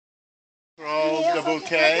the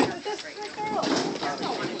bouquet?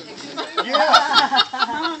 Yeah.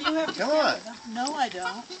 Come on. No, I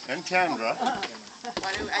don't. And Kendra.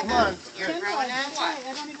 Come on. You're throwing it? What?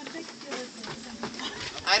 I don't even think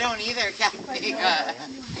I don't either, Kathy. What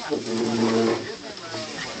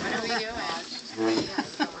are we doing?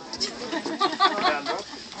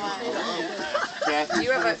 Kathy's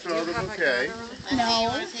going to throw the bouquet. No. You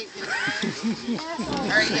want to take pictures?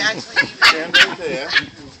 Or you actually Stand right there.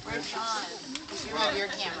 Where's Sean? You have your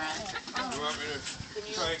camera. You want me to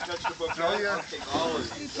try and catch the bouquet? I'll take all of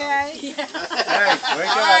these. Okay. Hey, wake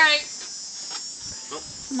up. All right.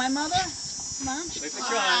 My mother? Mom?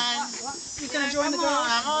 Come on. You gonna join the girls?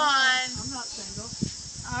 Come on. I'm not single.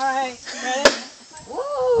 All right. Ready?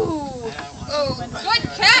 Ooh. Oh, good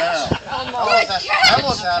catch. Good catch.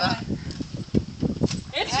 Almost had it.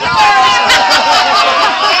 It's Yeah.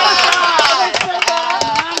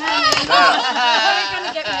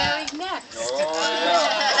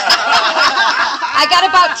 I got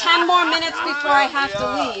about 10 more minutes before I have to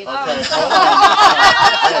leave. Okay, hold on.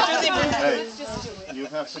 Hey, you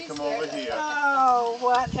have to come over here. Oh,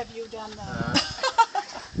 what have you done now?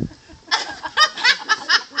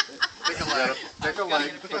 Pick a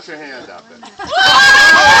leg, put your hand up.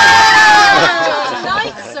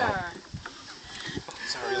 Nice, sir.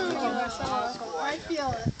 I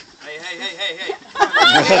feel it. Hey.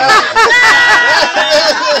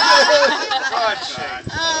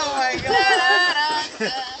 Oh my God.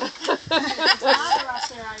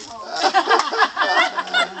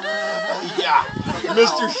 Yeah.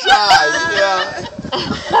 Mr. Shy, yeah.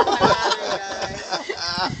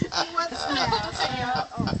 What's next?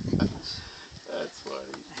 That's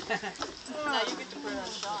funny. Now you get to put it on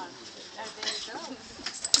Sean.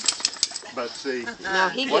 But see, No,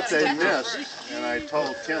 he what gets they to. missed, and I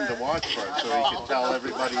told Tim to watch for it so he could tell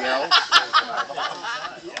everybody else.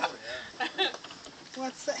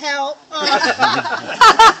 What's the help?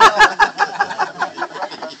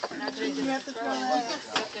 You have to throw that.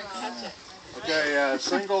 Okay,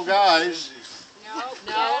 single guys.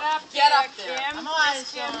 No. Get up there. Come on,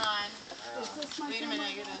 Sean. Wait a minute,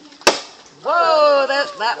 I gotta... Whoa,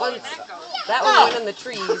 that one went in the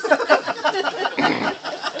trees.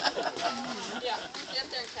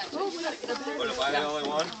 What, am I the only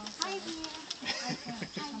one?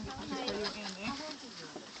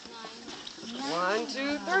 One,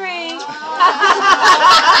 two, three.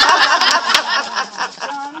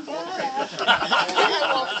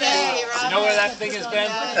 You know where that thing has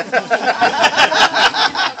been?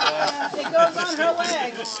 It goes on her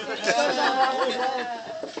leg. It goes on her leg.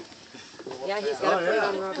 Yeah, he's got to put it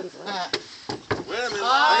on Robin's leg. Wait a minute. I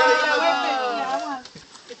want to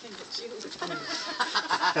think it's you.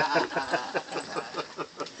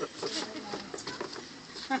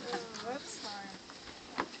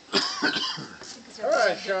 All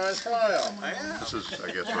right, Sean, smile. This is, I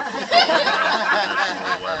guess, what you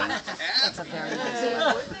call a wedding. That's a very nice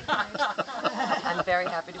one. I'm very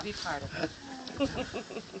happy to be part of it.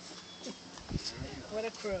 What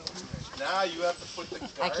a crew. Now you have to put the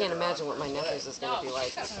I can't imagine what my nephew's is going to be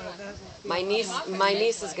like. My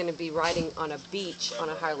niece is going to be riding on a beach on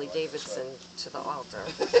a Harley Davidson to the altar.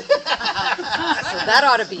 So that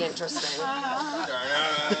ought to be interesting.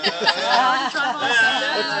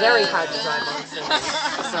 It's very hard to drive on sand.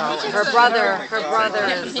 So her brother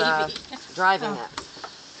is driving it.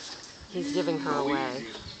 He's giving her away.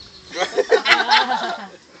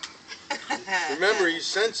 Remember, he's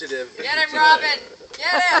sensitive. Get him, Robin!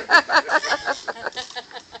 Get him!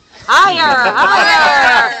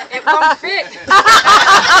 Higher! It won't fit.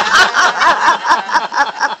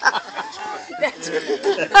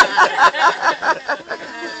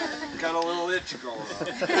 Got a little itch going on.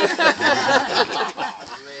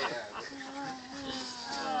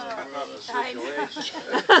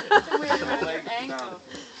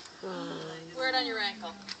 Wear it on your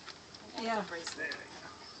ankle. Yeah.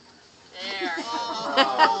 There.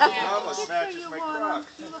 That almost matches my crock.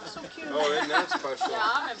 You look so cute. Oh, isn't that special? Yeah,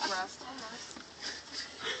 I'm impressed.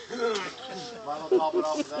 Mama, top it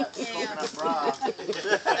off with that coconut bra.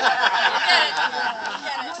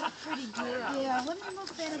 Pretty deal. Yeah, let me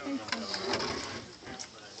look at it.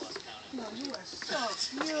 No, you are so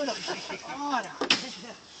beautiful. Autumn.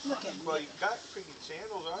 Look at me. Well, you got freaking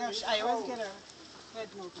sandals on you. I always get her head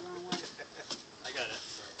moved the wrong way. I got it.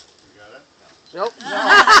 You got it? Nope.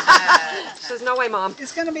 She says, no way, Mom.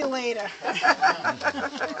 It's going to be later. Thank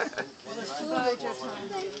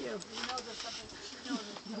you.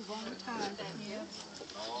 Long time. Yeah.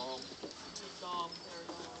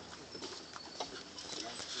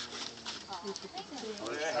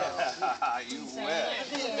 You wet.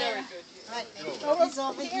 Right.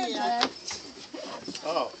 Over here.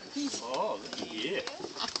 Oh, Oh, yeah.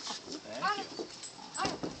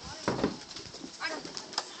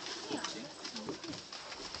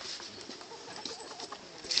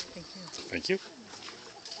 Thank you. Thank you.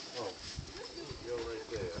 you're right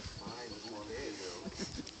there. Mine is one there, you.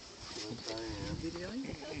 Yes, I am.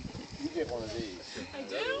 You get one of these. I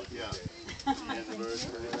do? Yeah.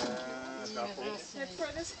 Anniversary. Couple.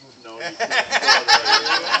 For this? No, you can't.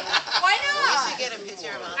 Why We not? should get a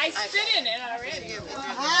picture of us. I spit in it already. Get a picture of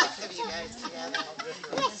the both of you guys together.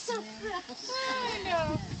 I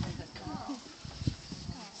know.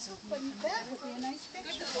 But that would be a nice picture.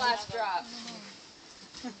 This is the last drop.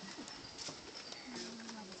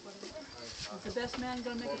 Is the best man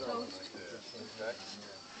gonna make a toast?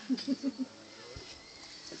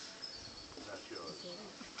 That's yours.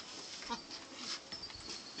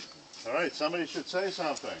 All right, somebody should say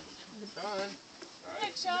something. Hi,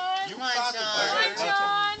 Sean. Come on, Sean.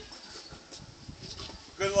 Hi, Sean.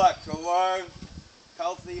 Good luck to a long,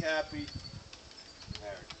 healthy, happy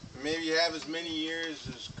marriage. Maybe you have as many years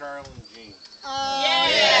as Carl and Jean.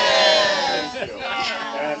 Thank you.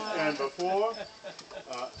 And before,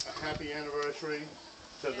 a happy anniversary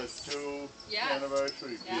to the two Yes.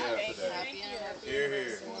 anniversary people today. Here,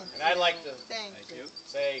 here. And I'd like to Thank you.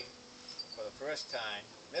 say, for the first time,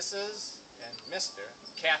 Mrs. and Mr.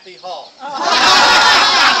 Kathy Hall.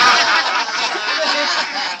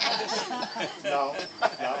 No,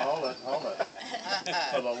 hold it.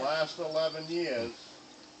 For the last 11 years,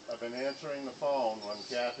 I've been answering the phone when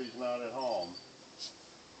Kathy's not at home.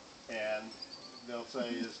 And they'll say,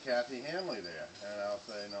 is Kathy Hanley there? And I'll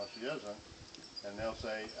say, no, she isn't. And they'll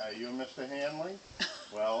say, are you Mr. Hanley?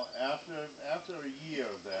 Well, after a year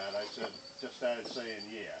of that, I just started saying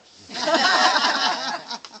yes.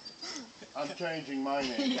 I'm changing my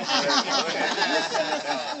name.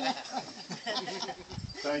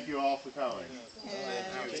 Thank you all for coming.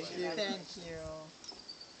 Thank you. Thank you.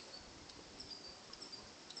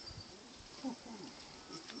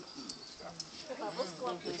 The bubbles go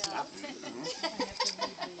up and down.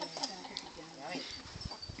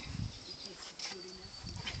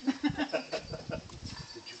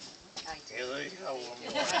 Here they go.